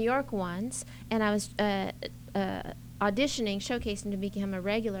New York once, and I was auditioning, showcasing to become a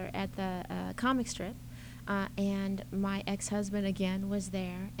regular at the comic strip. And my ex-husband again was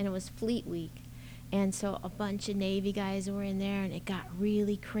there, and it was Fleet Week. And so a bunch of Navy guys were in there, and it got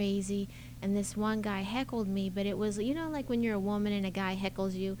really crazy. And this one guy heckled me, but it was, like when you're a woman and a guy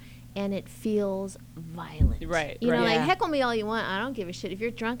heckles you, and it feels violent. Right. Like, heckle me all you want. I don't give a shit. If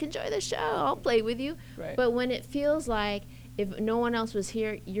you're drunk, enjoy the show. I'll play with you. Right. But when it feels like if no one else was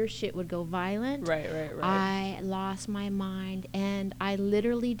here, your shit would go violent. Right. I lost my mind, and I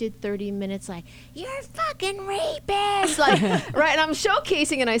literally did 30 minutes like, you're fucking rapist. Like, right, and I'm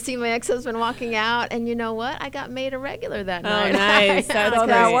showcasing, and I see my ex-husband walking out, and you know what? I got made a regular that night. Oh, nice. That's how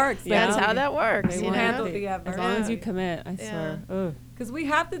that works. That's how that works. They handle the As adversity. long as you commit, I swear. Ugh. Because we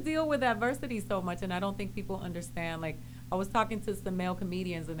have to deal with adversity so much, and I don't think people understand. Like, I was talking to some male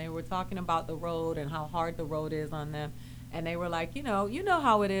comedians, and they were talking about the road and how hard the road is on them. And they were like, you know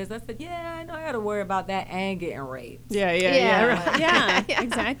how it is. I said, yeah, I know I got to worry about that and getting raped. Yeah. right. Yeah,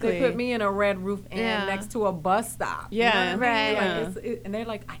 exactly. They put me in a Red Roof Inn next to a bus stop. Yeah. You know what I mean? Right. Like, and they're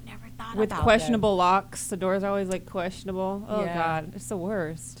like, I never thought With about questionable locks. The doors are always like questionable. Oh, Yeah. God. It's the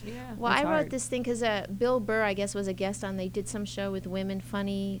worst. that. Yeah. Well, It's I wrote hard. this thing because Bill Burr, I guess, was a guest on. They did some show with women,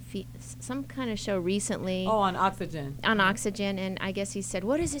 some kind of show recently. Oh, on Oxygen. On Oxygen, and I guess he said,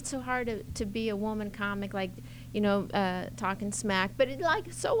 "What is it so hard to be a woman comic? Like, talking smack." But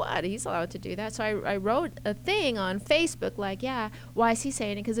so what? He's allowed to do that. So I wrote a thing on Facebook, like, yeah, why is he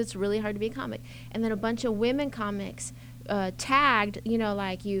saying it? Because it's really hard to be a comic. And then a bunch of women comics tagged,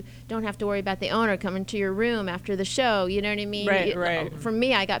 like, you don't have to worry about the owner coming to your room after the show. You know what I mean? Right. For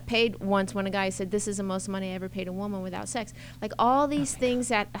me, I got paid once when a guy said, this is the most money I ever paid a woman without sex. Like, all these things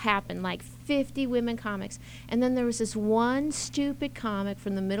that happened, like 50 women comics. And then there was this one stupid comic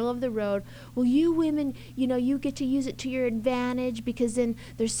from the middle of the road. Well, you women, you get to use it to your advantage, because then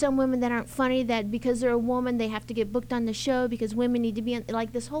there's some women that aren't funny, that because they're a woman, they have to get booked on the show because women need to be on,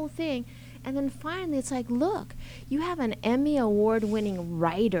 like, this whole thing. And then finally, it's like, look, you have an Emmy award-winning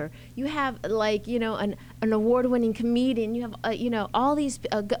writer. You have, like, an award-winning comedian. You have, all these,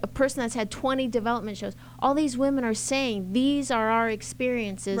 a person that's had 20 development shows. All these women are saying, these are our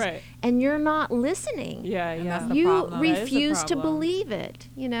experiences. Right. And you're not listening. Yeah. that's the You problem. That is the refuse to problem. believe it,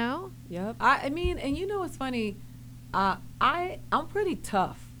 Yep. I mean, and what's funny? I'm pretty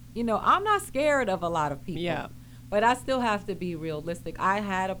tough. I'm not scared of a lot of people. Yeah. But I still have to be realistic. I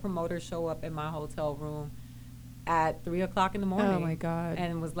had a promoter show up in my hotel room at 3:00 in the morning. Oh, my God.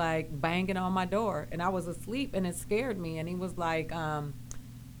 And was like banging on my door, and I was asleep, and it scared me. And he was like,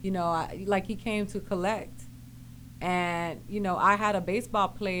 like he came to collect. And I had a baseball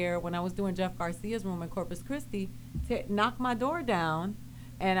player when I was doing Jeff Garcia's room in Corpus Christi to knock my door down.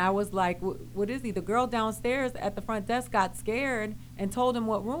 And I was like, what is he? The girl downstairs at the front desk got scared and told him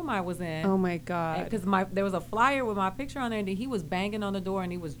what room I was in. Oh, my God. Because there was a flyer with my picture on there, and he was banging on the door,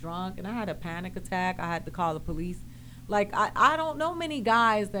 and he was drunk, and I had a panic attack. I had to call the police. Like, I don't know many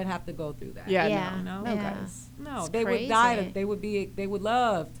guys that have to go through that. Yeah. No, No, Yeah. guys. No, It's they crazy. would die. They would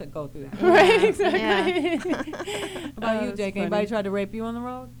love to go through that. Right, Yeah. exactly. How about you, that's Jake? funny. Anybody tried to rape you on the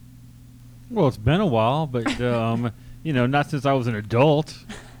road? Well, it's been a while, but not since I was an adult.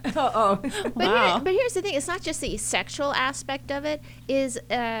 Uh-oh. But here's the thing. It's not just the sexual aspect of it. Is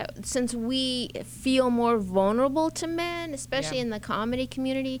since we feel more vulnerable to men, especially Yeah. in the comedy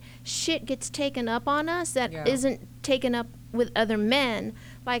community, shit gets taken up on us that Yeah. isn't taken up with other men.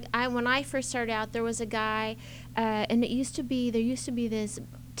 Like, when I first started out, there was a guy, and there used to be this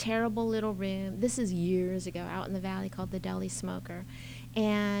terrible little room. This is years ago, out in the valley, called the Deli Smoker.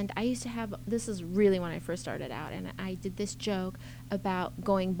 And I used to have, this is really when I first started out, and I did this joke about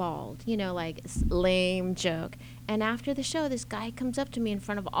going bald, like lame joke. And after the show, this guy comes up to me in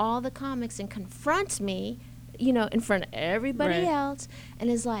front of all the comics and confronts me, in front of everybody Right. else, and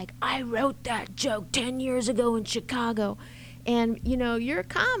is like, I wrote that joke 10 years ago in Chicago. And, you're a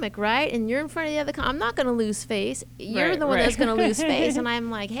comic, right? And you're in front of the other I'm not going to lose face. You're Right, the one right. that's going to lose face. And I'm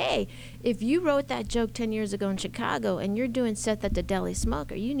like, hey, if you wrote that joke 10 years ago in Chicago and you're doing Seth at the Deli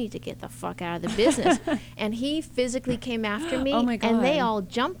Smoker, you need to get the fuck out of the business. And he physically came after me. Oh, my And they God. all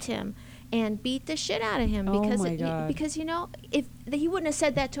jumped him and beat the shit out of him. Oh, because my God. because, if he wouldn't have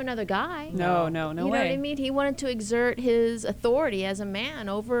said that to another guy. No You know way. what I mean? He wanted to exert his authority as a man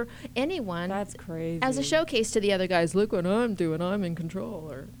over anyone. That's crazy. As a showcase to the other guys, look what I'm doing. I'm in control.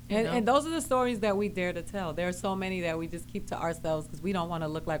 Or And those are the stories that we dare to tell. There are so many that we just keep to ourselves because we don't want to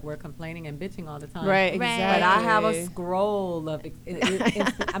look like we're complaining and bitching all the time. Right, Right. exactly. But I have a scroll of,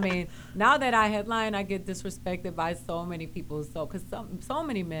 I mean, now that I headline, I get disrespected by so many people. So, because so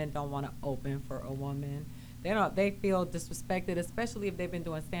many men don't want to open for a woman. They feel disrespected, especially if they've been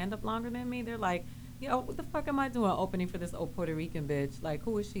doing stand up longer than me. They're like, what the fuck am I doing opening for this old Puerto Rican bitch? Like,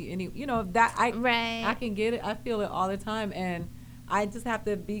 who is she? That I can get it. I feel it all the time, and I just have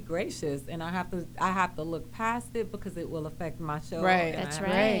to be gracious, and I have to look past it because it will affect my show. Right. That's and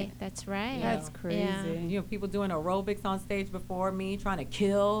right. That's right. That's crazy. Yeah. People doing aerobics on stage before me, trying to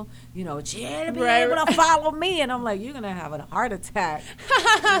kill, she to be Right. able to follow me. And I'm like, you're going to have a heart attack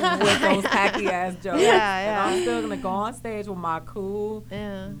with those tacky ass jokes. And I'm still going to go on stage with my cool,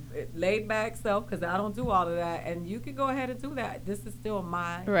 laid back self because I don't do all of that. And you can go ahead and do that. This is still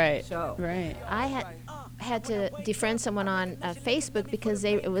my show. Right. I had to defriend someone on Facebook because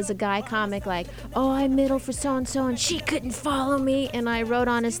it was a guy comic like, oh, I middle for so-and-so and she couldn't follow me. And I wrote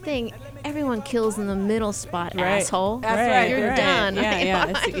on his thing, everyone kills in the middle spot, asshole. That's right. You're done. Yeah.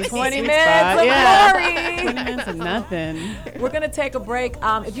 It's 20 sweet minutes spot. of glory. 20 minutes of nothing. We're going to take a break.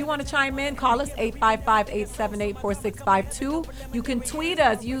 If you want to chime in, call us 855-878-4652. You can tweet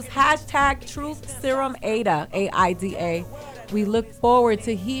us. Use hashtag TruthSerumAida, AIDA. We look forward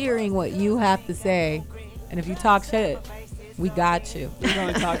to hearing what you have to say. And if you talk shit, we got you. We're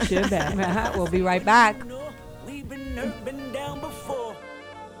going to talk shit back. We'll be right back. We've been down before.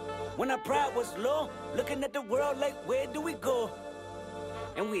 When our pride was low, looking at the world like, where do we go?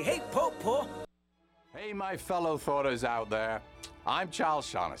 And we hate po-po. Hey, my fellow thoughters out there. I'm Charles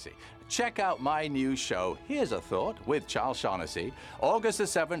Shaughnessy. Check out my new show, Here's a Thought, with Charles Shaughnessy, August the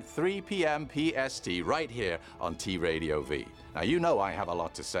 7th, 3 p.m. PST, right here on T-Radio V. Now, you know I have a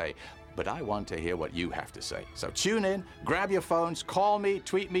lot to say, but I want to hear what you have to say. So tune in, grab your phones, call me,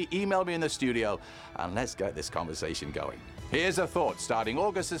 tweet me, email me in the studio, and let's get this conversation going. Here's a Thought, starting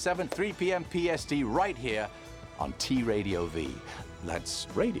August the 7th, 3 p.m. PST, right here on T-Radio V. That's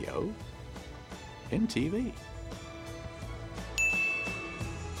radio in TV.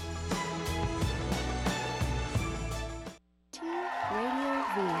 Radio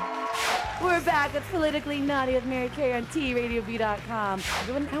V. We're back. It's Politically Naughty with Mary Carey on TRadioV.com. I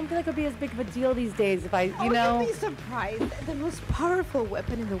don't feel like it would be as big of a deal these days if I, You'd be surprised. The most powerful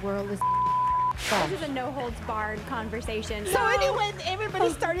weapon in the world is. This is a no-holds-barred conversation. So anyway,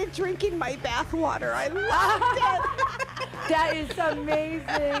 everybody started drinking my bathwater. I loved it. That is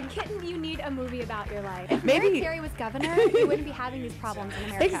amazing. Kitten, you need a movie about your life. If Maybe- Mary Carey was governor, we wouldn't be having these problems in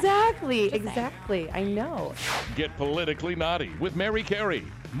America. Exactly. I know. Get Politically Naughty with Mary Carey.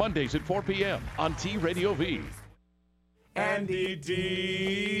 Mondays at 4 p.m. on T-Radio V. Andy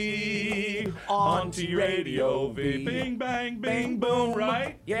D on T-Radio V. Bing, bang, bing, boom,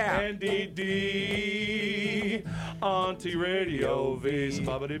 right? Yeah. Andy D on T-Radio V.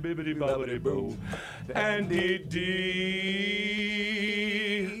 Bobbity, bibbity, bobbity, boo. Andy D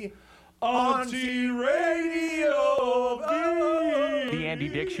on T-Radio V. The Andy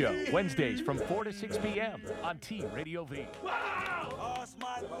Dick Show, Wednesdays from 4 to 6 p.m. on T-Radio V.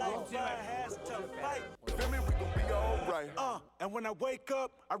 And when I wake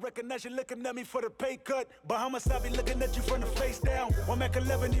up, I recognize you looking at me for the pay cut. Bahamas, I be looking at you from the face down. One Mac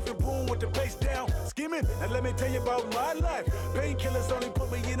 11, even boom with the bass down. Skimming, and let me tell you about my life. Painkillers only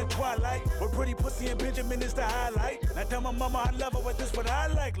put me in the twilight. But pretty pussy and Benjamin is the highlight. Now tell my mama I love her, but this what I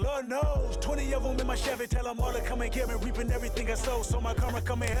like. Lord knows, 20 of them in my Chevy. Tell them all to come and get me, reaping everything I sow. So my karma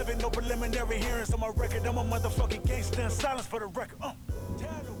come in heaven, no preliminary hearings on my record. I'm a motherfucking gangster in silence for the record.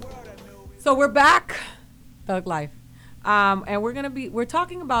 So we're back, Thug Life. And we're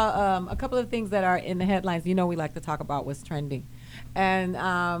talking about a couple of things that are in the headlines. We like to talk about what's trending. And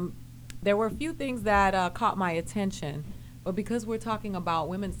there were a few things that caught my attention. But because we're talking about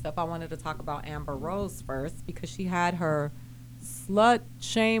women's stuff, I wanted to talk about Amber Rose first because she had her slut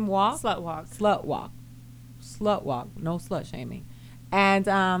walk, no slut shaming. And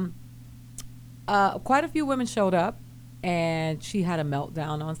quite a few women showed up. And she had a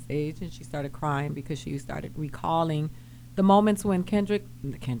meltdown on stage, and she started crying because she started recalling the moments when Kendrick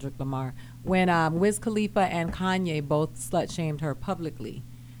Lamar, when Wiz Khalifa and Kanye both slut-shamed her publicly.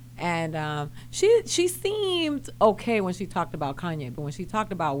 And she seemed okay when she talked about Kanye, but when she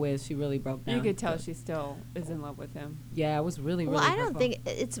talked about Wiz, she really broke down. You could tell she still is in love with him. Yeah, it was really, really Well, I don't hurtful. think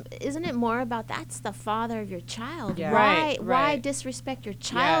isn't it more about that's the father of your child? Yeah. Why Right. disrespect your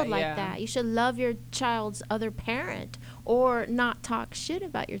child like yeah. that? You should love your child's other parent or not talk shit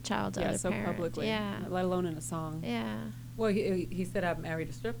about your child's other so parent. publicly, Yeah. let alone in a song. Yeah. Well, he said I married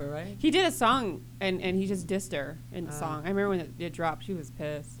a stripper, right? He did a song, and he just dissed her in the song. I remember when it dropped, she was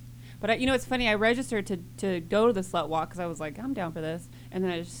pissed. But it's funny. I registered to go to the slut walk because I was like, I'm down for this, and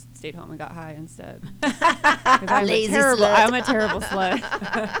then I just stayed home and got high instead. 'Cause I'm Lazy a terrible, slut. I'm a terrible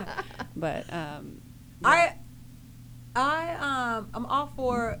slut. But I'm all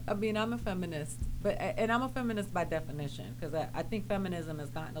for. I mean, I'm a feminist, And I'm a feminist by definition, because I think feminism has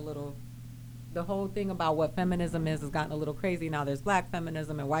gotten a little, the whole thing about what feminism is has gotten a little crazy. Now there's black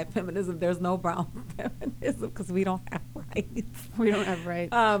feminism and white feminism. There's no brown feminism because we don't have rights. We don't have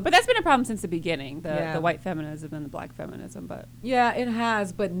rights. But that's been a problem since the beginning, the white feminism and the black feminism. But yeah, it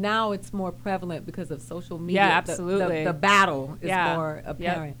has. But now it's more prevalent because of social media. Yeah, absolutely. The battle is more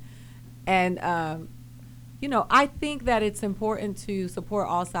apparent. And, I think that it's important to support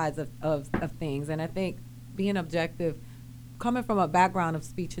all sides of things. And I think being objective, coming from a background of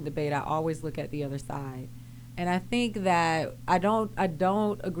speech and debate, I always look at the other side. And I think that I don't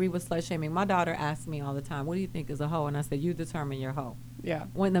agree with slut shaming. My daughter asks me all the time, what do you think is a hoe? And I said, you determine your hoe. Yeah.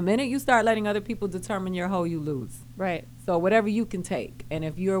 When the minute you start letting other people determine your hoe, you lose. Right. So whatever you can take. And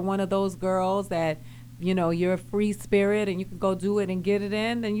if you're one of those girls that, you're a free spirit and you can go do it and get it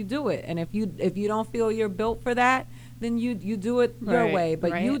in, then you do it. And if you don't feel you're built for that, then you do it your way.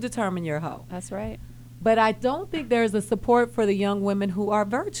 But you determine your hoe. That's right. But I don't think there's a support for the young women who are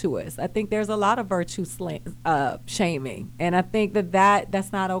virtuous. I think there's a lot of virtue shaming. And I think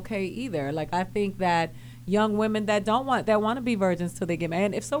that's not okay either. Like, I think that young women that want to be virgins till they get married.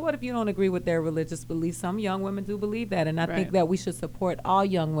 And if so, what if you don't agree with their religious beliefs? Some young women do believe that. And I think that we should support all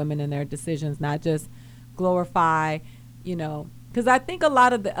young women in their decisions, not just glorify, because I think a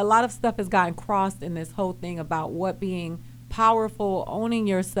lot of stuff has gotten crossed in this whole thing about what being powerful, owning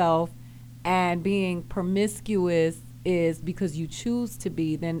yourself, and being promiscuous is because you choose to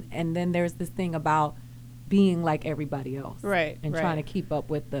be. And then there's this thing about being like everybody else, right? And trying to keep up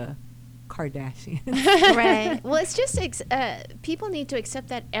with the Kardashians. Right. Well, it's just people need to accept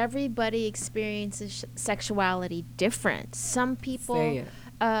that everybody experiences sexuality different. Some people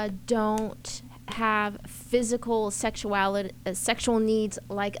don't have physical sexual needs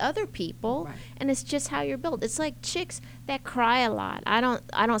like other people, and it's just how you're built. It's like chicks that cry a lot. I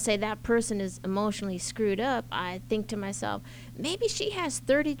don't say that person is emotionally screwed up. I think to myself, maybe she has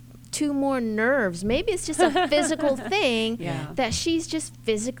 32 more nerves. Maybe it's just a physical thing that she's just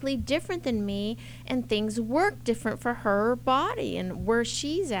physically different than me, and things work different for her body and where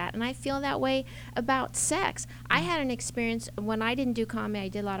she's at. And I feel that way about sex. I had an experience when I didn't do comedy. I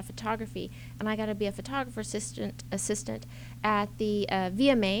did a lot of photography, and I got to be a photographer assistant at the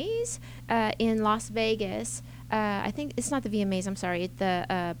VMAs in Las Vegas. I think it's not the VMAs, I'm sorry, it's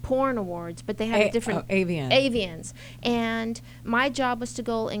the Porn Awards, but they have a different... Avians. And my job was to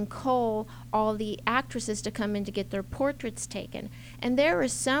go and call all the actresses to come in to get their portraits taken. And there were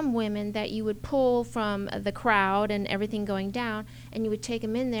some women that you would pull from the crowd and everything going down, and you would take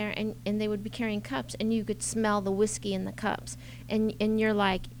them in there, and they would be carrying cups, and you could smell the whiskey in the cups. And you're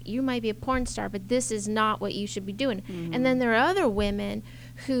like, you might be a porn star, but this is not what you should be doing. Mm-hmm. And then there are other women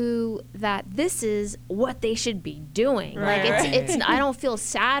that this is what they should be doing. Right, like it's I don't feel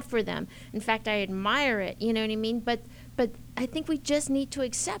sad for them. In fact, I admire it. You know what I mean? But I think we just need to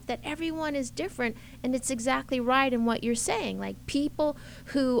accept that everyone is different, and it's exactly right in what you're saying. Like, people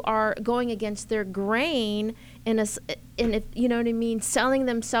who are going against their grain and if you know what I mean, selling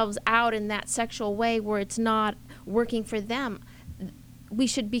themselves out in that sexual way where it's not working for them. We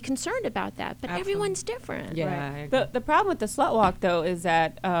should be concerned about that, but everyone's different. Yeah, right. The problem with the slut walk, though, is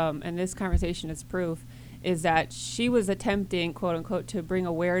that, and this conversation is proof, is that she was attempting, quote unquote, to bring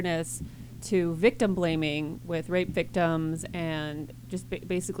awareness to victim blaming with rape victims and just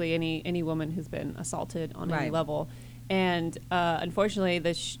basically any woman who's been assaulted on any level. And unfortunately,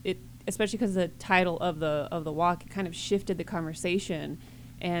 especially because the title of the walk, it kind of shifted the conversation,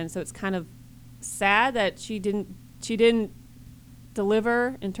 and so it's kind of sad that she didn't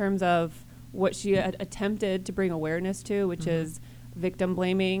deliver in terms of what she had attempted to bring awareness to, which is victim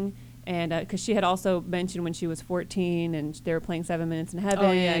blaming. And because she had also mentioned when she was 14 and they were playing 7 Minutes in Heaven.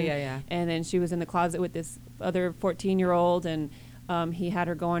 Oh, yeah. And then she was in the closet with this other 14-year-old, and he had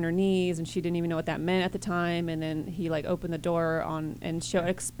her go on her knees, and she didn't even know what that meant at the time. And then he opened the door and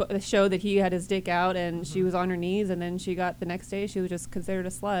showed that he had his dick out, and she was on her knees. And then the next day she was just considered a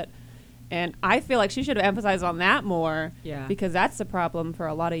slut. And I feel like she should have emphasized on that more, because that's the problem for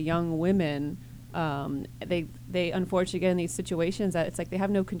a lot of young women. They unfortunately get in these situations that it's like they have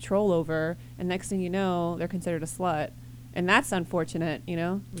no control over, and next thing you know, they're considered a slut. And that's unfortunate, you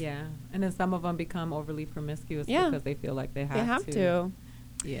know? Yeah. And then some of them become overly promiscuous because they feel like they have to.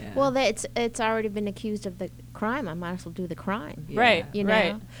 Yeah. Well, it's already been accused of the crime. I might as well do the crime. Yeah. Right. You know?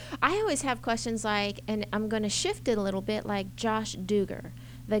 Right. I always have questions like, and I'm going to shift it a little bit, like Josh Duggar,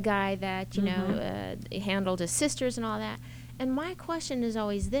 the guy that, handled his sisters and all that. And my question is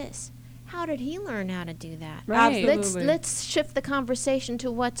always this: how did he learn how to do that? Right. Absolutely. Let's shift the conversation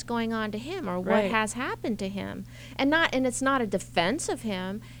to what's going on to him or what Right. has happened to him. And it's not a defense of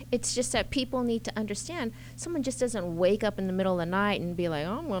him. It's just that people need to understand someone just doesn't wake up in the middle of the night and be like,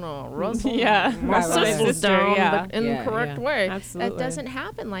 I'm going to rustle Yeah. my Right, right. sisters Sister, down yeah. in Yeah, the correct yeah. way. Absolutely. That doesn't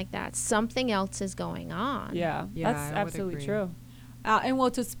happen like that. Something else is going on. Yeah, Yeah, that's I would absolutely agree. true. And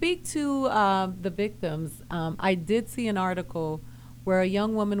well, to speak to the victims, I did see an article where a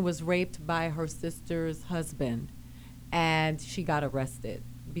young woman was raped by her sister's husband, and she got arrested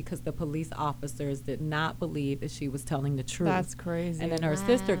because the police officers did not believe that she was telling the truth. That's crazy. And then her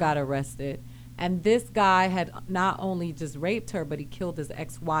sister Wow. got arrested. And this guy had not only just raped her, but he killed his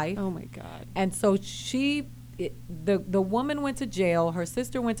ex-wife. Oh my God. And so the woman went to jail. Her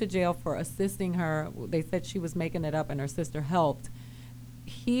sister went to jail for assisting her. They said she was making it up, and her sister helped.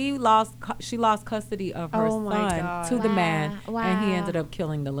 She lost custody of her Oh my son God. to the man, and he Wow. ended up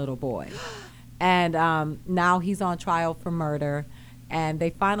killing the little boy. And now he's on trial for murder, and they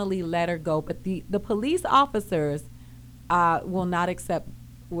finally let her go. But the police officers will not accept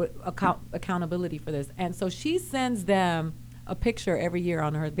accountability for this, and so she sends them a picture every year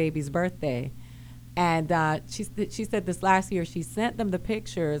on her baby's birthday. And she said this last year she sent them the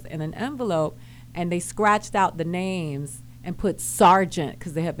pictures in an envelope, and they scratched out the names and put sergeant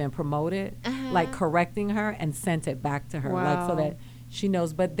because they had been promoted, like correcting her, and sent it back to her, like so Wow. that she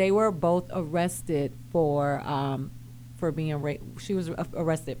knows. But they were both arrested for being raped. She was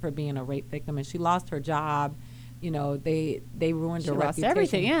arrested for being a rape victim, and she lost her job. You know, they ruined She her lost reputation.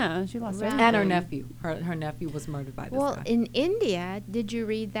 everything. Yeah, she lost Right. everything. And her nephew. Her nephew was murdered by this Well, guy. in India, did you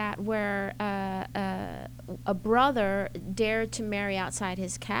read that where a brother dared to marry outside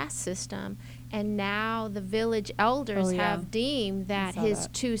his caste system, and now the village elders Oh, yeah. have deemed that saw his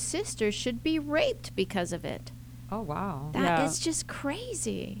that. two sisters should be raped because of it. Oh wow. That is Yeah. just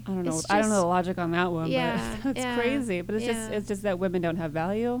crazy. I don't know. It's I don't know just- the logic on that one, Yeah, but that's yeah, crazy. But it's yeah. it's just that women don't have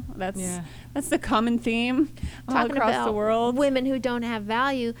value. That's Yeah. that's the common theme all Talking across about the world. women who don't have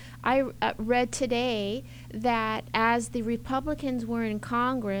value. I read today that as the Republicans were in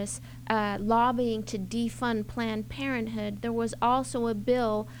Congress lobbying to defund Planned Parenthood, there was also a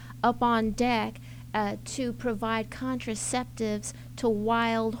bill up on deck to provide contraceptives to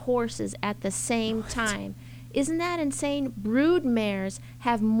wild horses at the same time. Isn't that insane? Brood mares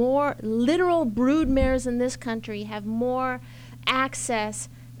have more, literal brood mares in this country have more access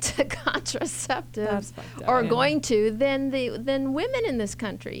to contraceptives That's fucked up. or Yeah. going to than women in this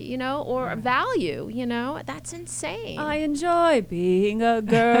country, you know, or value, you know. That's insane. I enjoy being a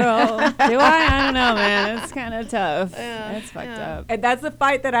girl. Do I? I don't know, man. It's kind of tough. It's fucked up. And that's the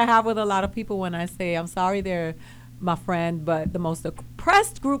fight that I have with a lot of people when I say, I'm sorry they're my friend, but the most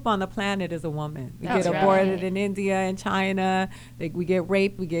oppressed group on the planet is a woman. We That's get right. aborted in India and China. We get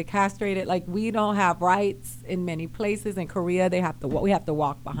raped. We get castrated. Like, we don't have rights in many places. In Korea, we have to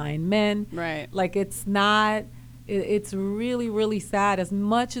walk behind men. Right. Like, it's not. It's really, really sad. As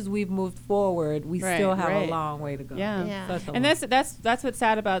much as we've moved forward, we Right, still have right. a long way to go. Yeah. Yeah. Such a And long- that's what's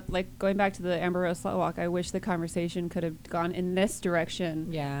sad about, like, going back to the Amber Rose Slut Walk. I wish the conversation could have gone in this direction,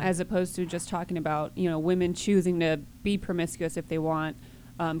 Yeah. as opposed to just talking about, you know, women choosing to be promiscuous if they want.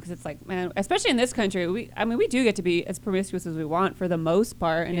 Because it's like, man, especially in this country, we do get to be as promiscuous as we want for the most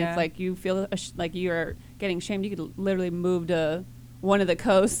part, and Yeah. it's like you feel like you're getting shamed. You could literally move to one of the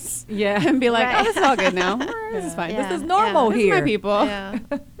coasts, Yeah. and be like, Right. oh, this is all good now. This is fine. Yeah. This is normal This is here. my people. Yeah.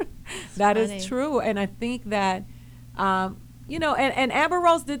 That is funny. true. And I think that, you know, and Amber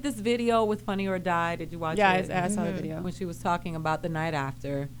Rose did this video with Funny or Die. Did you watch Yeah, it? I saw the video. When she was talking about the night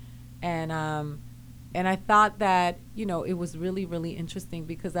after. And I thought that, you know, it was really, really interesting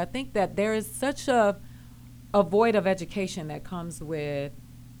because I think that there is such a void of education that comes with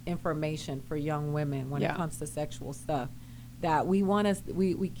information for young women when Yeah. it comes to sexual stuff. That we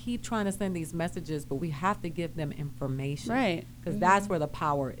keep trying to send these messages, but we have to give them information. Right. Because that's where the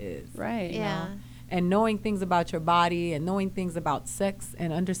power is. Right. you Yeah. know? And knowing things about your body and knowing things about sex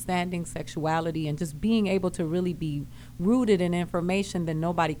and understanding sexuality and just being able to really be rooted in information, then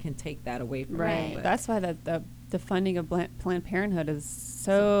nobody can take that away from Right. you. But- That's why the funding of Planned Parenthood is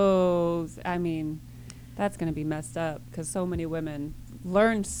so. I mean, that's going to be messed up because so many women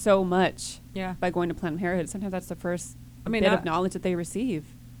learn so much Yeah. by going to Planned Parenthood. Sometimes that's the first mean, bit I- of knowledge that they receive.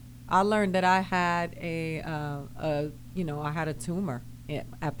 I learned that I had I had a tumor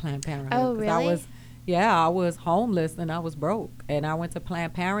at Planned Parenthood. Oh, 'cause really? I was homeless and I was broke. And I went to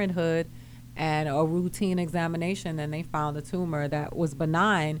Planned Parenthood and a routine examination, and they found a tumor that was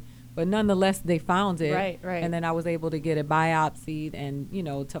benign, But nonetheless, they found it. Right. And then I was able to get it biopsied and,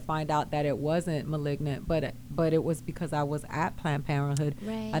 to find out that it wasn't malignant, but it was because I was at Planned Parenthood.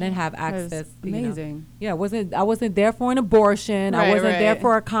 Right. I didn't have That was access. amazing. I wasn't there for an abortion. I wasn't there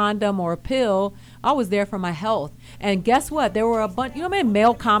for a condom or a pill. I was there for my health. And guess what? There were a bunch. You know how many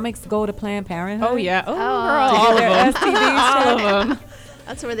male comics go to Planned Parenthood? Oh yeah. Oh, girl. All of them. All of them.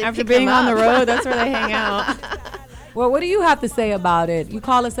 That's where they After pick being them on the up. road, that's where they hang out. Well, what do you have to say about it? You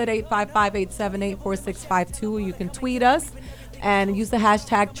call us at 855-878-4652, or you can tweet us and use the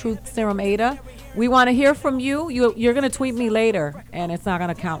hashtag TruthSerumAda. We want to hear from you. You're going to tweet me later, and it's not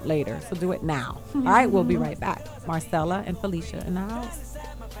going to count later, so do it now. All right, we'll be right back. Marcella and Felicia in the house.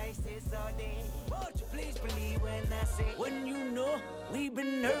 When you know we've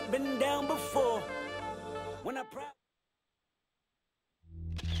been hurt, been down before. When I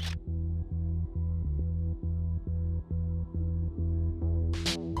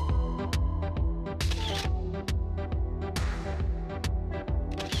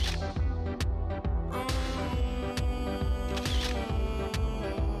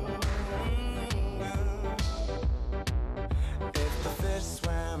If the fish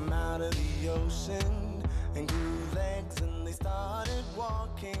swam out of the ocean and grew legs and they started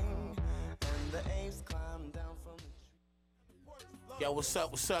walking, and the apes climbed down from the tree. Yo, what's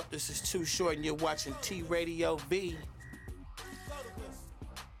up? What's up? This is Too Short, and you're watching T Radio V.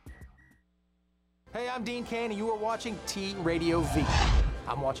 Hey, I'm Dean Cain, and you are watching T Radio V.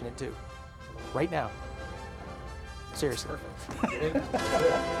 I'm watching it too. Right now. Seriously.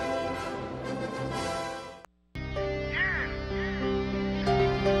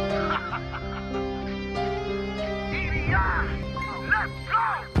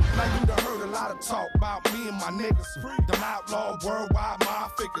 Now you done heard a lot of talk about me and my niggas. Them outlaw worldwide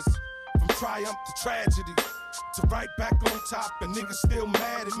mob figures. From triumph to tragedy, to right back on top, and niggas still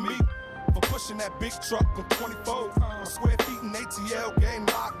mad at me for pushing that big truck on 24 square feet in ATL game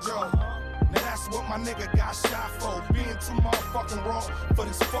lockjaw. Now that's what my nigga got shot for, being too motherfucking raw for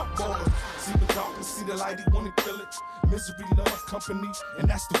this fuckballer. See the darkness, see the light, he wanna kill it. Misery, love, company, and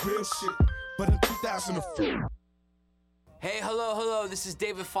that's the real shit. But in 2004. Hey, hello, this is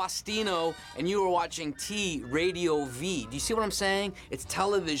David Faustino, and you are watching T Radio V. Do you see what I'm saying? It's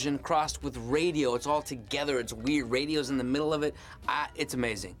television crossed with radio. It's all together. It's weird. Radio's in the middle of it. It's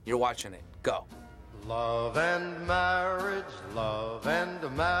amazing. You're watching it. Go. Love and marriage, love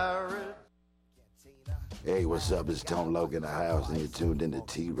and marriage. Hey, what's up? It's Tom Logan in the house, and you're tuned into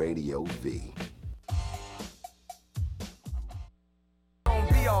T Radio V.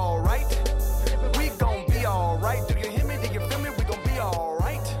 Gonna be alright. We gon' be alright. Do you hear me? Do you feel me? We gon' be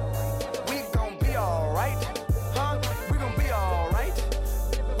alright. We gon' be alright. Huh? We gon' be alright.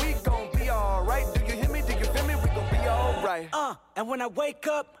 We gon' be alright. Do you hear me? Do you feel me? We gon' be alright. And when I wake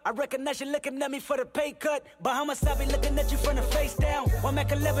up, I recognize you looking at me for the pay cut. Bahamas, I be looking at you from the face down. One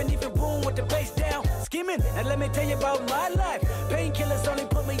Mac 11, even boom with the bass down. Skimming, and let me tell you about my life. Painkillers only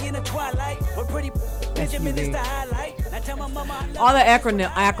put me in the twilight. We're pretty Benjamin is the highlight. Now tell my mama I love All the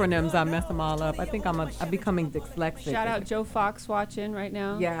acronyms, I mess them all up. I think I'm becoming dyslexic. Shout out Joe Fox watching right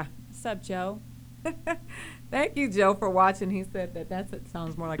now. Yeah. What's up, Joe? Thank you, Joe, for watching. He said it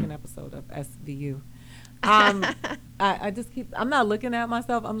sounds more like an episode of SVU. I just I'm not looking at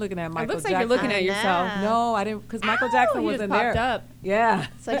myself. I'm looking at Michael It looks Jackson. like you're looking at yourself. No, I didn't, because Michael Jackson he wasn't just there. popped up. Yeah.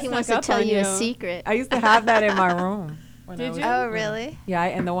 It's like he wants to tell you a secret. I used to have that in my room. Did you? Oh, really? Yeah,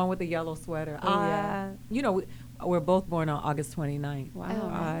 and the one with the yellow sweater. Oh, yeah. You know, we're both born on August 29th. Wow.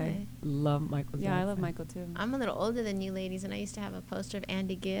 I love Michael Jackson. Yeah, I love Michael too. I'm a little older than you ladies, and I used to have a poster of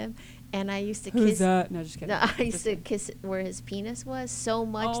Andy Gibb, and I used to Who's kiss. that? No, just kidding. No, I used to kiss where his penis was so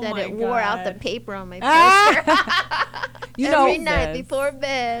much Oh that my it wore out the God. paper on my poster. You know, every night before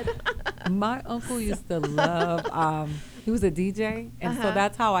bed. My uncle used to love. He was a DJ, and so Uh-huh.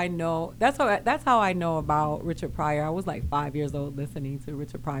 that's how I know. That's how I know about Richard Pryor. I was like 5 years old listening to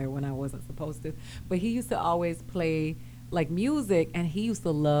Richard Pryor when I wasn't supposed to, but he used to always play like music, and he used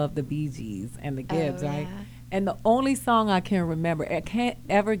to love the Bee Gees and the Gibbs, right? yeah. And the only song I can remember, I can't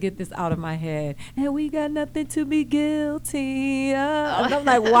ever get this out of my head, and we got nothing to be guilty of. And I'm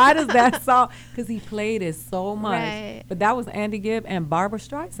like, why does that song? Because he played it so much. Right. But that was Andy Gibb and Barbara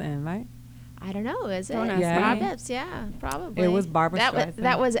Streisand, right? I don't know, is it? Don't ask me. Bob Epps, yeah, probably. It was Barbara Streisand.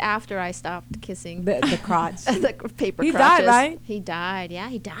 That was after I stopped kissing. The crotch. The paper He crotches. died, right? He died, yeah.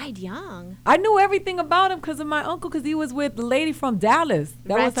 He died young. I knew everything about him because of my uncle, because he was with the lady from Dallas.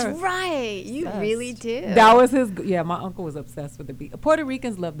 That's was her. right. You really do. That was his. Yeah, my uncle was obsessed with the Bee. Puerto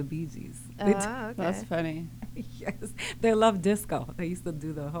Ricans love the Bee Gees. They Oh, do. okay. That's funny. Yes, they love disco. They used to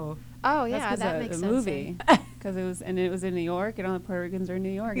do the whole. Oh, yeah, That's 'cause that of makes the sense. movie. Because it was in New York, and all the Puerto Ricans are in New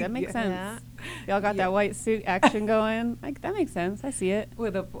York. That makes Yeah. sense. They all got that white suit action going. Like, that makes sense. I see it.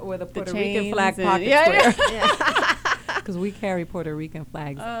 With a Puerto Rican chains flag and- pocket yeah, square. Because we carry Puerto Rican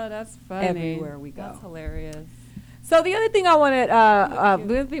flags Oh, that's funny. everywhere we go. That's hilarious. So the other thing I wanted, the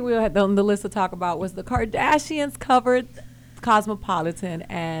other thing we had on the list to talk about was the Kardashians covered Cosmopolitan,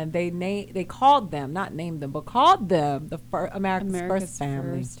 and they called them, not named them, but called them the America's First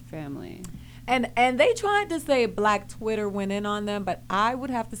Family. First family. And they tried to say Black Twitter went in on them, but I would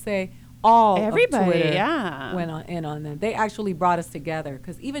have to say all Everybody, of Twitter yeah. went in on them. They actually brought us together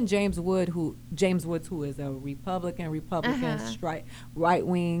because even James Woods, who is a Republican, right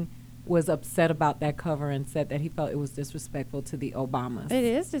wing, was upset about that cover and said that he felt it was disrespectful to the Obamas. It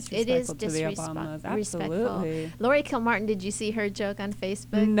is disrespectful It is to the Obamas. disrespectful. Absolutely. Lori Kilmartin, did you see her joke on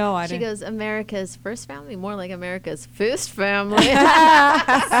Facebook? No, I She didn't. goes, America's first family, more like America's fist family.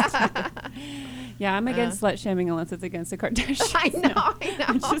 Yeah, I'm against slut shaming unless it's against the Kardashians. I know.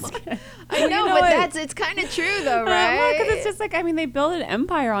 I'm just kidding. I know, but it's kind of true though, right? Because it's just like, I mean, they built an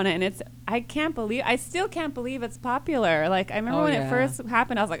empire on it, and I still can't believe it's popular. Like, I remember when it first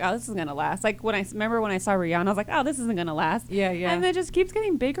happened, I was like, oh, this is gonna last. Like, remember when I saw Rihanna, I was like, oh, this isn't gonna last. Yeah. And it just keeps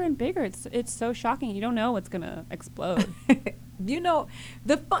getting bigger and bigger. It's so shocking. You don't know what's gonna explode. You know,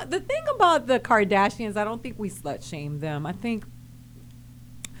 the thing about the Kardashians, I don't think we slut shame them. I think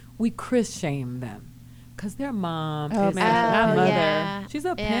we Chris shame them because their mom Oh, is man, that mother. Yeah. she's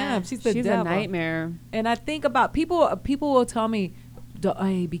a Yeah. pimp. She's the She's devil. a nightmare. And I think about people will tell me,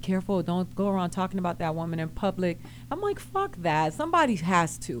 hey, be careful. Don't go around talking about that woman in public. I'm like, fuck that. Somebody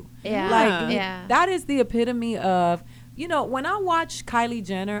has to. Yeah. Like, Yeah. that is the epitome of, when I watch Kylie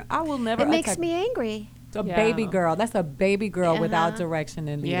Jenner, I will never. It makes me angry. A baby girl. That's a baby girl without Uh-huh. direction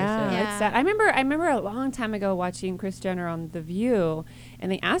and leadership. Yeah, it's sad. I remember a long time ago watching Kris Jenner on The View, and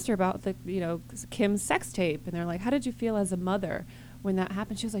they asked her about the Kim's sex tape, and they're like, "How did you feel as a mother when that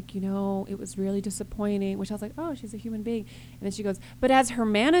happened?" She was like, "It was really disappointing." Which I was like, "Oh, she's a human being." And then she goes, "But as her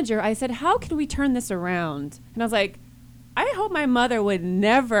manager, I said, how can we turn this around?" And I was like, I hope my mother would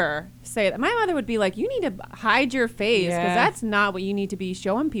never say that. My mother would be like, you need to hide your face because that's not what you need to be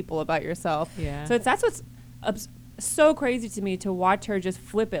showing people about yourself. Yeah. So that's what's so crazy to me, to watch her just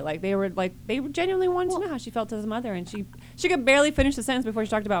flip it. Like they genuinely wanted to know how she felt as a mother, and she could barely finish the sentence before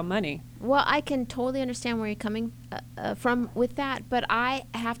she talked about money. Well, I can totally understand where you're coming from with that, but I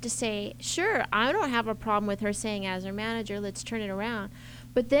have to say, sure, I don't have a problem with her saying as her manager, let's turn it around.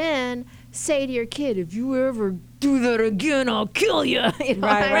 But then say to your kid, if you ever do that again, I'll kill you. You know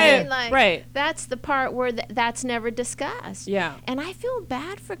what I mean? Like, right. That's the part where that's never discussed. Yeah. And I feel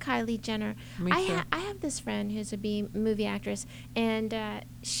bad for Kylie Jenner. Me too. I have this friend who's a movie actress, and I've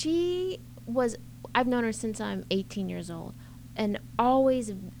known her since I'm 18 years old, and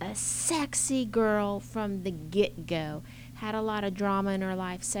always a sexy girl from the get-go. Had a lot of drama in her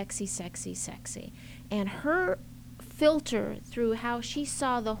life, sexy. And her filter through how she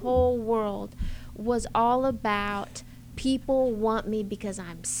saw the whole world was all about people want me because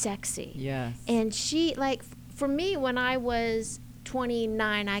I'm sexy. Yes. And she, for me, when I was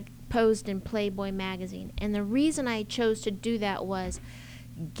 29, I posed in Playboy magazine. And the reason I chose to do that was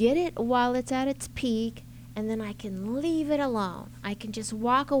get it while it's at its peak, and then I can leave it alone. I can just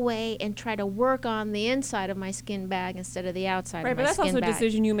walk away and try to work on the inside of my skin bag instead of the outside Right, of my but that's skin also a bag.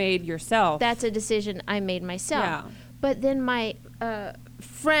 decision you made yourself. That's a decision I made myself. Yeah. But then my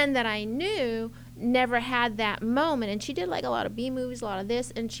friend that I knew never had that moment, and she did a lot of B movies, a lot of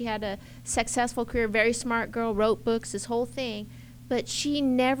this, and she had a successful career, very smart girl, wrote books, this whole thing, but she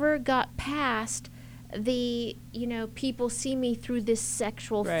never got past the, people see me through this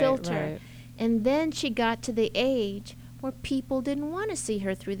sexual filter. Right. And then she got to the age where people didn't want to see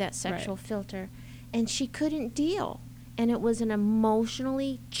her through that sexual filter, and she couldn't deal. And it was an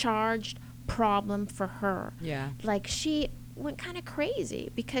emotionally charged problem for her. Yeah. She went kind of crazy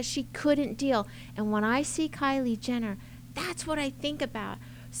because she couldn't deal. And when I see Kylie Jenner, that's what I think about.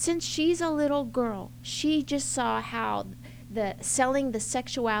 Since she's a little girl, she just saw how selling the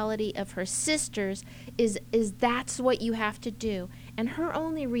sexuality of her sisters is that's what you have to do. And her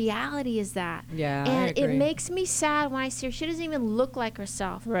only reality is that. Yeah, and I agree. it makes me sad when I see her. She doesn't even look like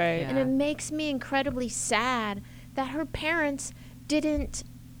herself. Right. And it makes me incredibly sad that her parents didn't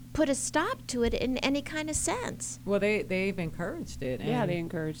put a stop to it in any kind of sense. Well, they've encouraged it. Yeah, they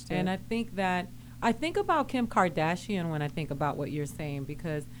encouraged it. And I think about Kim Kardashian when I think about what you're saying,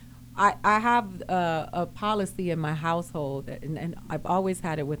 because I have a policy in my household, and I've always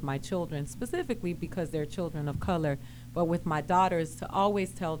had it with my children, specifically because they're children of color, but with my daughters, to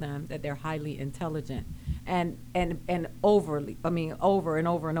always tell them that they're highly intelligent. and overly, over and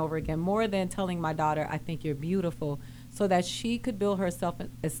over and over again, more than telling my daughter, I think you're beautiful, so that she could build her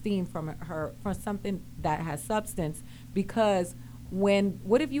self-esteem from something that has substance. Because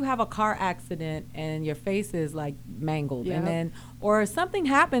what if you have a car accident and your face is like mangled, and then, or something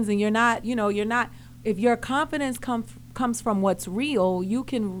happens and you're not, if your confidence comes from what's real, you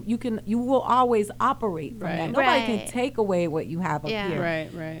will always operate from that. Nobody can take away what you have up here.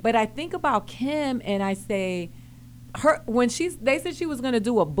 Right. But I think about Kim and I say, when they said she was going to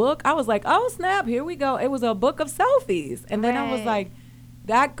do a book, I was like, oh snap, here we go. It was a book of selfies. And then I was like,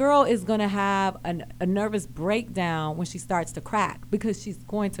 that girl is going to have a nervous breakdown when she starts to crack, because she's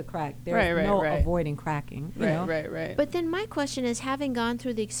going to crack. There's no avoiding cracking. Right. But then my question is, having gone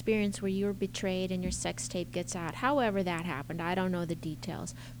through the experience where you were betrayed and your sex tape gets out, however that happened, I don't know the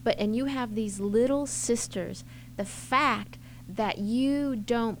details, and you have these little sisters, the fact that you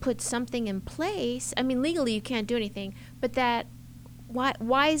don't put something in place, I mean, legally you can't do anything, but that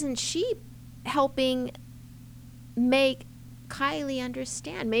why isn't she helping make Kylie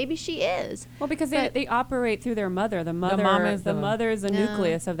understand? Maybe she is. Well, because they operate through their mother. The mother is the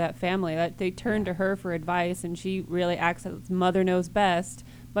nucleus of that family. That they turn to her for advice, and she really acts as mother knows best.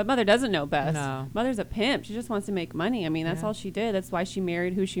 But mother doesn't know best. No. Mother's a pimp. She just wants to make money. I mean, that's all she did. That's why she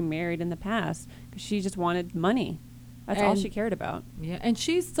married who she married in the past, because she just wanted money. That's all she cared about. Yeah, and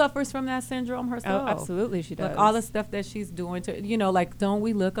she suffers from that syndrome herself. Oh, absolutely, she does. Like all the stuff that she's doing to, like, don't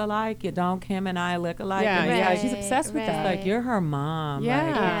we look alike? Don't Kim and I look alike? Yeah, she's obsessed with that. Like, you're her mom. Yeah.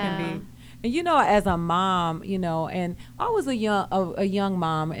 Like, it can be. And as a mom, and I was a young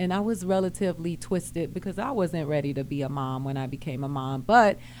mom, and I was relatively twisted because I wasn't ready to be a mom when I became a mom.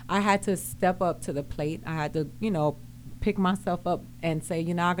 But I had to step up to the plate. I had to, pick myself up and say,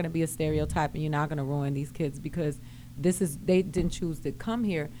 you're not going to be a stereotype, and you're not going to ruin these kids, because they didn't choose to come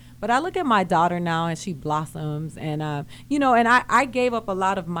here. But I look at my daughter now, and she blossoms, and and I gave up a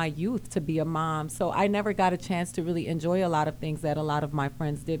lot of my youth to be a mom, so I never got a chance to really enjoy a lot of things that a lot of my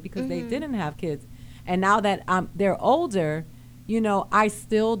friends did, because they didn't have kids. And now that they're older, I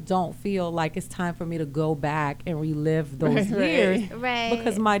still don't feel like it's time for me to go back and relive those years,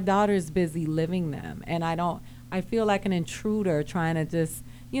 because my daughter's busy living them, and I feel like an intruder trying to just,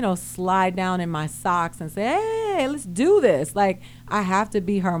 slide down in my socks and say, hey, let's do this. Like, I have to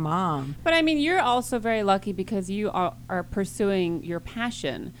be her mom. But I mean, you're also very lucky because you are pursuing your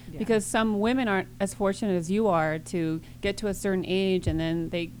passion. Yeah. Because some women aren't as fortunate as you are to get to a certain age, and then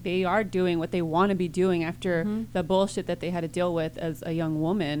they are doing what they want to be doing after the bullshit that they had to deal with as a young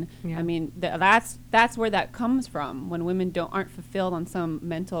woman. Yeah. I mean, that's where that comes from. When women aren't fulfilled on some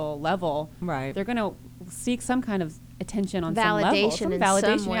mental level, right? They're gonna seek some kind of attention on validation, some level.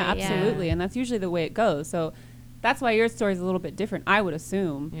 Some validation, way, absolutely. And that's usually the way it goes. So that's why your story is a little bit different, I would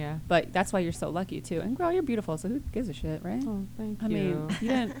assume. Yeah. But that's why you're so lucky too. And girl, you're beautiful, so who gives a shit, right? Oh, thank you. I mean, you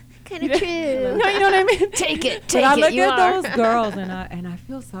didn't kind of true. No, you know what I mean? Take it. But I look at those girls and I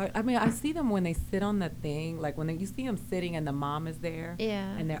feel sorry. I mean, I see them when they sit on the thing, like when you see them sitting and the mom is there.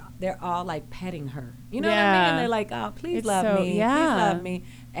 Yeah. And they're all like petting her. You know what I mean? And they're like, oh, please love me. Yeah. Please love me.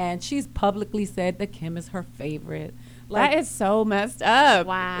 And she's publicly said that Kim is her favorite. Like, that is so messed up.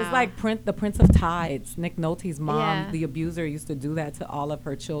 Wow. It's like the Prince of Tides. Nick Nolte's mom, the abuser, used to do that to all of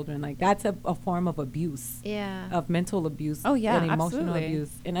her children. Like, that's a form of abuse. Yeah. Of mental abuse. Oh, yeah, and emotional absolutely.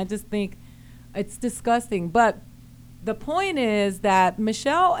 abuse. And I just think it's disgusting. But the point is that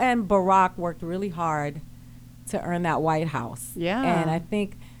Michelle and Barack worked really hard to earn that White House. Yeah. And I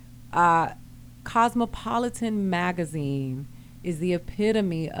think Cosmopolitan magazine is the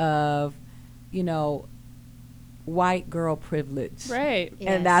epitome of, white girl privilege. Right. Yes.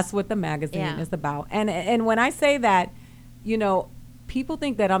 And that's what the magazine is about. And when I say that, people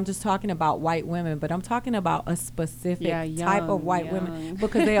think that I'm just talking about white women, but I'm talking about a specific type of white women,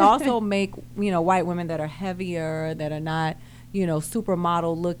 because they also make, white women that are heavier, that are not,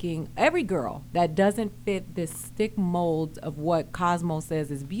 supermodel looking. Every girl that doesn't fit this stick mold of what Cosmo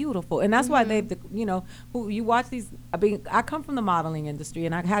says is beautiful. And that's why they've, who you watch these, I come from the modeling industry,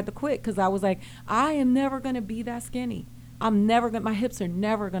 and I had to quit because I was like, I am never going to be that skinny. My hips are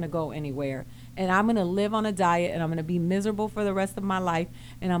never going to go anywhere. And I'm going to live on a diet, and I'm going to be miserable for the rest of my life,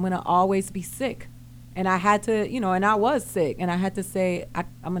 and I'm going to always be sick. And I had to, and I was sick, and I had to say, I'm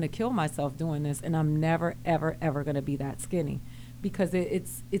going to kill myself doing this, and I'm never, ever, ever going to be that skinny. Because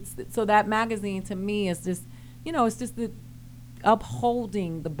it's so that magazine to me is just, it's just the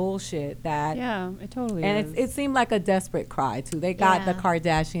upholding the bullshit that. Yeah, it totally is. And it seemed like a desperate cry, too. They got the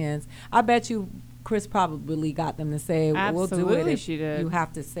Kardashians. I bet you Chris probably got them to say, we'll do it Absolutely if she did. you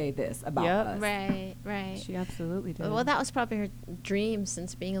have to say this about us. Right. She absolutely did. Well, that was probably her dream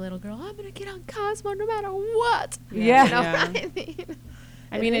since being a little girl. I'm gonna get on Cosmo no matter what. Yeah. You know Yeah. what I mean?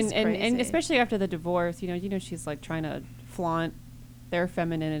 I mean, It is and crazy. especially after the divorce, you know, she's like trying to flaunt their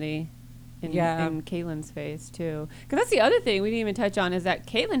femininity in Caitlin's face too. Because that's the other thing we didn't even touch on is that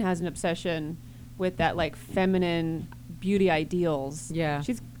Caitlyn has an obsession with that like feminine beauty ideals. Yeah.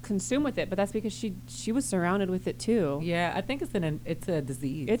 She's consumed with it, but that's because she was surrounded with it too. Yeah, I think it's a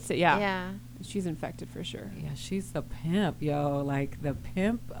disease. Yeah. She's infected for sure. Yeah, she's a pimp, yo. Like the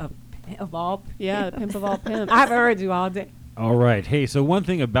pimp of all pimps. Yeah, the pimp of all pimps. I've heard you all day. All right. Hey, so one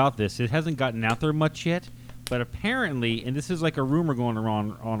thing about this, it hasn't gotten out there much yet, but apparently, and this is like a rumor going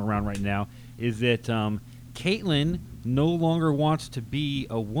around right now, is that Caitlyn no longer wants to be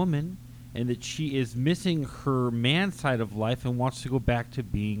a woman, and that she is missing her man side of life and wants to go back to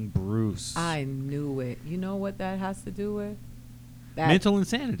being Bruce. I knew it. You know what that has to do with? Mental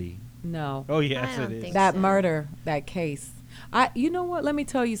insanity. No. Oh, yes, it is. That murder, that case. You know what? Let me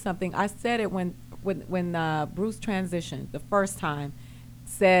tell you something. I said it when Bruce transitioned the first time.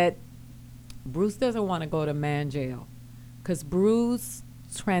 Said Bruce doesn't want to go to man jail because Bruce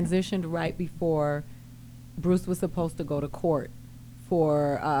transitioned right before Bruce was supposed to go to court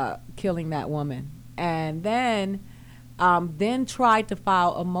for killing that woman, and then tried to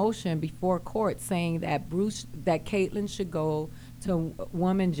file a motion before court saying that Caitlyn should go to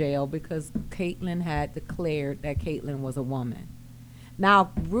woman jail because Caitlyn had declared that Caitlyn was a woman. Now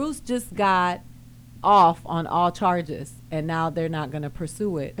Bruce just got off on all charges, and now they're not going to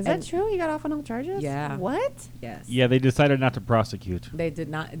pursue it. Is that true? He got off on all charges? Yeah. What? Yes. Yeah, they decided not to prosecute. They did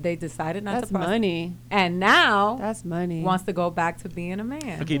not. They decided not That's to prosecute. money. And now that's money. Wants to go back to being a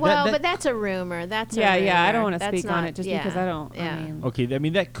man. Okay, Well, but that's a rumor. That's a Yeah, rumor. I don't want to That's speak on not- it just yeah, because I don't. Yeah. I mean, Okay, I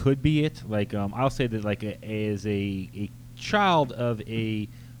mean that could be it. Like, I'll say that like as a child of a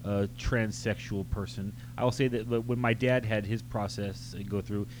transsexual person, I will say that when my dad had his process go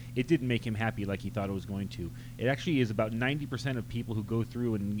through, it didn't make him happy like he thought it was going to. It actually is about 90% of people who go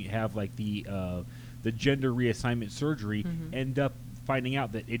through and have like the gender reassignment surgery end up finding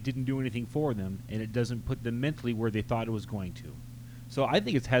out that it didn't do anything for them, and it doesn't put them mentally where they thought it was going to. So I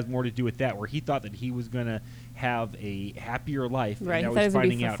think it has more to do with that, where he thought that he was going to have a happier life. Right, And he now thought he's he was gonna be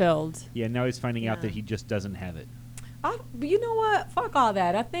finding out. fulfilled. Yeah, now he's finding out that he just doesn't have it. You know what? Fuck all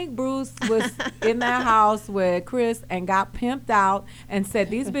that. I think Bruce was in that house with Chris and got pimped out and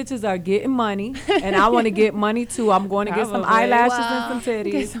said, these bitches are getting money and I want to get money too. I'm going to get some eyelashes and some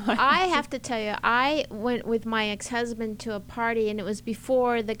titties. I have to tell you, I went with my ex-husband to a party, and it was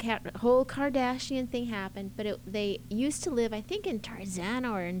before the whole Kardashian thing happened. But they used to live, I think, in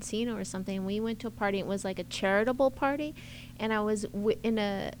Tarzana or Encino or something. And we went to a party. It was like a charitable party, and I was in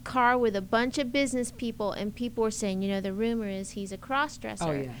a car with a bunch of business people, and people were saying, you know, the rumor is he's a cross-dresser.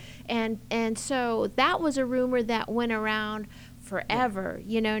 Oh, yeah. And so that was a rumor that went around forever.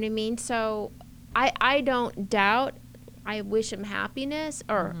 You know what I mean? So I don't doubt. I wish him happiness,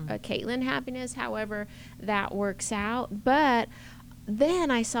 or Caitlyn happiness, however that works out. But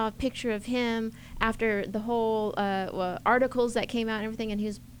then I saw a picture of him after the whole articles that came out and everything,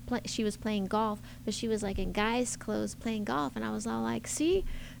 and she was playing golf, but she was like in guy's clothes playing golf, and I was all like, see,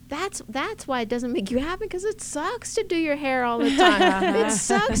 that's why it doesn't make you happy, because it sucks to do your hair all the time. It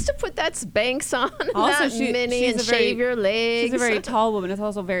sucks to put that Spanx on and also, that mini and shave your legs. She's a very tall woman. It's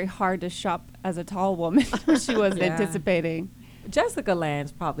also very hard to shop as a tall woman, which she wasn't Yeah. anticipating. Jessica Lange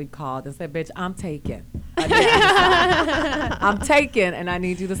probably called and said, bitch, I'm taken. I'm taken, and I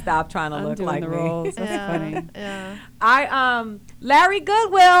need you to stop trying to I'm look doing like the me. roles. That's funny. Yeah. Larry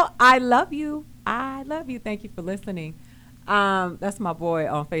Goodwill, I love you. I love you. Thank you for listening. That's my boy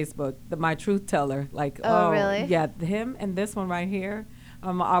on Facebook, my truth teller. Like, Oh, really? Yeah, him and this one right here. I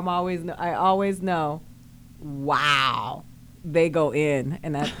always know. Wow, they go in,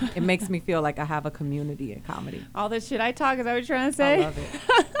 and that it makes me feel like I have a community in comedy. All this shit I talk, is that what you're trying to say? I love it.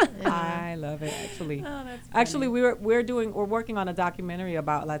 I love it, actually. Oh, that's Actually, we're working on a documentary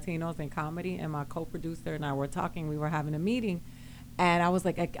about Latinos in comedy, and my co-producer and I were talking. We were having a meeting, and I was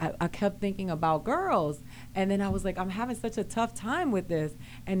like, I kept thinking about girls, and then I was like, I'm having such a tough time with this,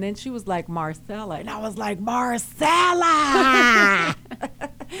 and then she was like, Marcella, and I was like, Marcella,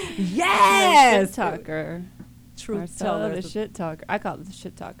 yes, Shit talker. Truth Marcella, teller, the shit talker. I call it the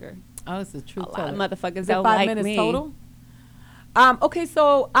shit talker. Oh, it's the truth A lot teller. of motherfuckers Is it don't 5 like minutes me. total? Okay,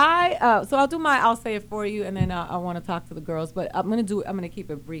 so I'll do I'll say it for you, and then I want to talk to the girls, but I'm gonna keep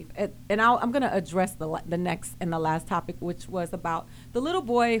it brief, and I'm gonna address the next and the last topic, which was about the little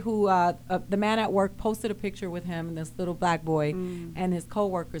boy who the man at work posted a picture with him and this little black boy, and his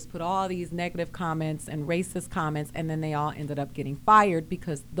coworkers put all these negative comments and racist comments, and then they all ended up getting fired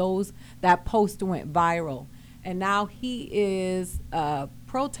because that post went viral, and now he is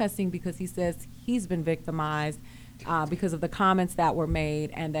protesting because he says he's been victimized. Because of the comments that were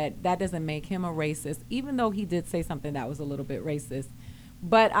made, and that doesn't make him a racist, even though he did say something that was a little bit racist.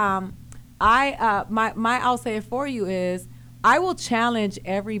 But I'll say it for you is I will challenge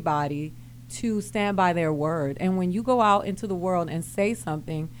everybody to stand by their word. And when you go out into the world and say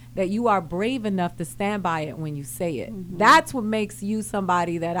something, that you are brave enough to stand by it when you say it. Mm-hmm. That's what makes you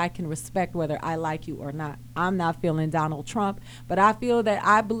somebody that I can respect whether I like you or not. I'm not feeling Donald Trump, but I feel that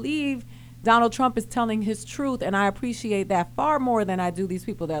I believe Donald Trump is telling his truth, and I appreciate that far more than I do these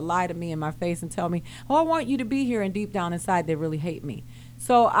people that lie to me in my face and tell me, oh, I want you to be here, and deep down inside they really hate me.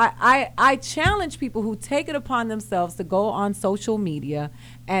 So I challenge people who take it upon themselves to go on social media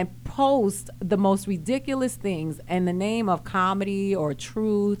and post the most ridiculous things in the name of comedy or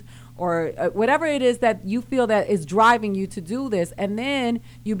truth or whatever it is that you feel that is driving you to do this, and then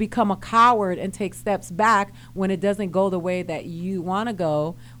you become a coward and take steps back when it doesn't go the way that you want to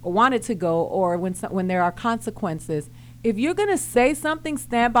go or want it to go, or when there are consequences. If you're going to say something,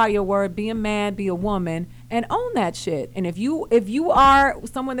 stand by your word, be a man, be a woman, and own that shit. And if you are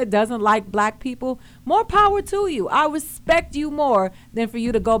someone that doesn't like black people, more power to you. I respect you more than for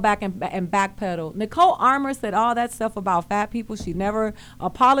you to go back and backpedal. Nicole Armour said all that stuff about fat people. She never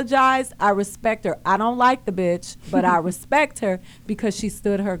apologized. I respect her. I don't like the bitch, but I respect her because she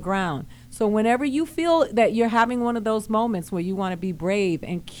stood her ground. So whenever you feel that you're having one of those moments where you want to be brave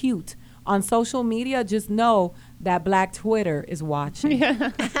and cute on social media, just know that Black Twitter is watching. Yeah.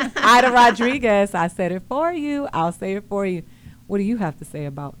 Ida Rodriguez, I said it for you. I'll say it for you. What do you have to say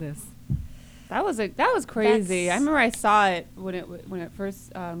about this? That was crazy. I remember I saw it when it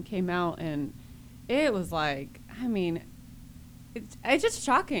first came out, and it was like, I mean, it's just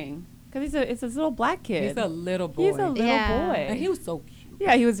shocking because it's this little black kid. He's a little boy. He's a little boy, and he was so cute.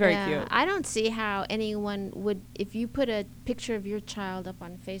 Yeah, he was very cute. I don't see how anyone would, if you put a picture of your child up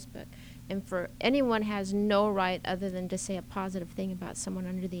on Facebook, and for anyone has no right other than to say a positive thing about someone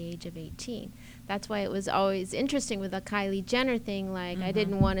under the age of 18. That's why it was always interesting with the Kylie Jenner thing. Like, I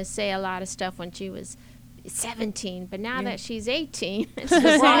didn't want to say a lot of stuff when she was 17, but now that she's 18, it's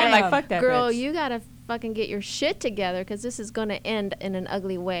just like, fuck that girl, bitch. you gotta fucking get your shit together because this is gonna end in an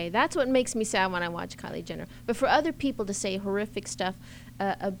ugly way. That's what makes me sad when I watch Kylie Jenner. But for other people to say horrific stuff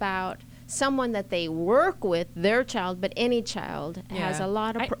about someone that they work with, their child, but any child has a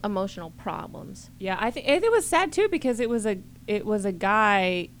lot of emotional problems. Yeah, I think it was sad too because it was a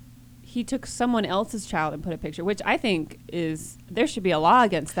guy. He took someone else's child and put a picture, which I think there should be a law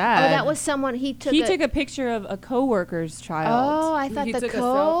against that. Oh, that was someone he took a picture of a coworker's child. Oh, I thought the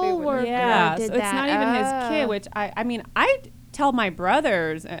coworker did so that. It's not even his kid, which I mean, I tell my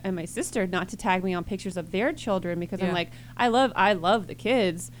brothers and my sister not to tag me on pictures of their children because I'm like, I love the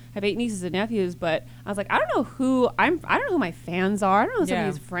kids. I have 8 nieces and nephews, but I was like, I don't know who my fans are. I don't know who some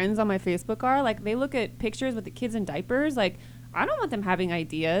of these friends on my Facebook are. Like, they look at pictures with the kids in diapers, like, I don't want them having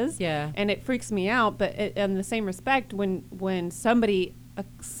ideas. Yeah. And it freaks me out. But in the same respect, when somebody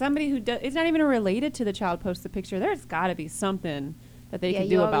who is not even related to the child posts a picture, there's got to be something that they can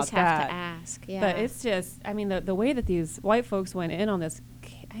do about that. You always have to ask. Yeah. But it's just, I mean, the way that these white folks went in on this,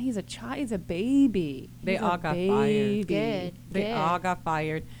 he's a child, he's a baby. They all got fired. Good. They all got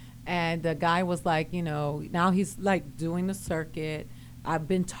fired. And the guy was like, now he's like doing the circuit. I've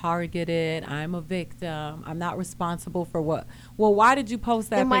been targeted. I'm a victim. I'm not responsible for what. Well, why did you post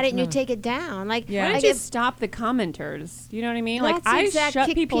that? Then why didn't you take it down? Like, why didn't you stop the commenters? You know what I mean? Like, I shut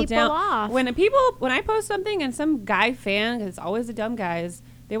kick people down off. when I post something and some guy fan, because it's always the dumb guys,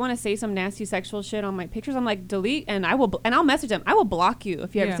 they want to say some nasty sexual shit on my pictures. I'm like, delete, and I'll message them. I will block you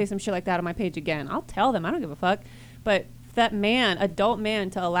if you ever say some shit like that on my page again. I'll tell them. I don't give a fuck. But that adult man,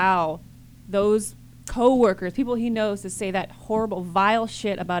 to allow those co-workers, people he knows, to say that horrible, vile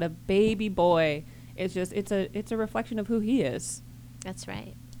shit about a baby boy, it's a reflection of who he is. That's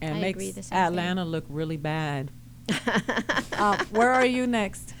right. And it makes Atlanta look really bad. Where are you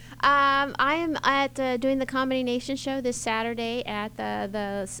next? I am at doing the Comedy Nation show this Saturday at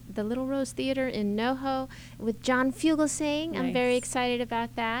the Little Rose Theater in NoHo with John Fugelsang. Nice. I'm very excited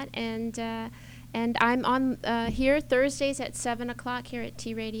about that, and I'm on here Thursdays at 7:00 here at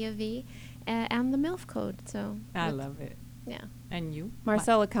T Radio V. On the MILF Code, so I love it. Yeah. And you?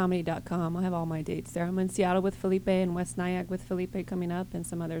 MarcellaComedy.com. I'll have all my dates there. I'm in Seattle with Felipe and West Nyack with Felipe coming up and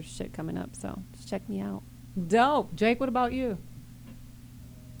some other shit coming up. So just check me out. Dope. Jake, what about you?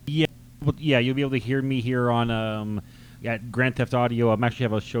 Yeah, you'll be able to hear me here on at Grand Theft Audio. I'm actually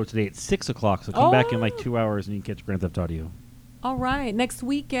have a show today at 6 o'clock, so come back in like 2 hours and you can catch Grand Theft Audio. All right. Next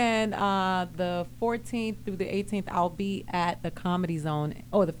weekend, the 14th through the 18th, I'll be at the Comedy Zone.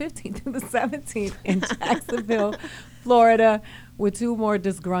 Oh, the 15th through the 17th in Jacksonville, Florida, with 2 more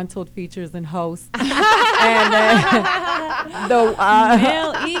disgruntled features and hosts. And then the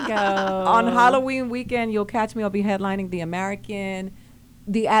male ego. On Halloween weekend, you'll catch me. I'll be headlining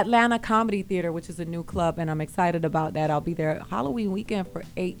the Atlanta Comedy Theater, which is a new club, and I'm excited about that. I'll be there Halloween weekend for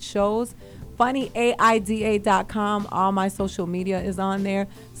 8 shows. FunnyAIDA.com. All my social media is on there.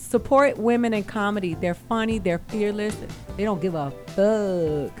 Support women in comedy. They're funny. They're fearless. They don't give a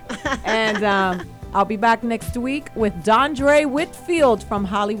fuck. And I'll be back next week with Dondre Whitfield from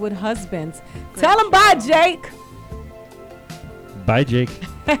Hollywood Husbands. Tell him bye, Jake. Bye, Jake.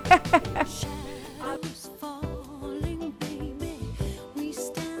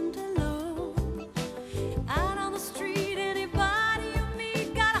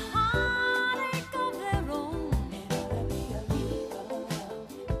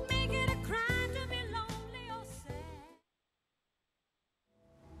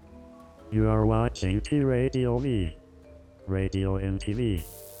 You are watching T Radio V, Radio MTV.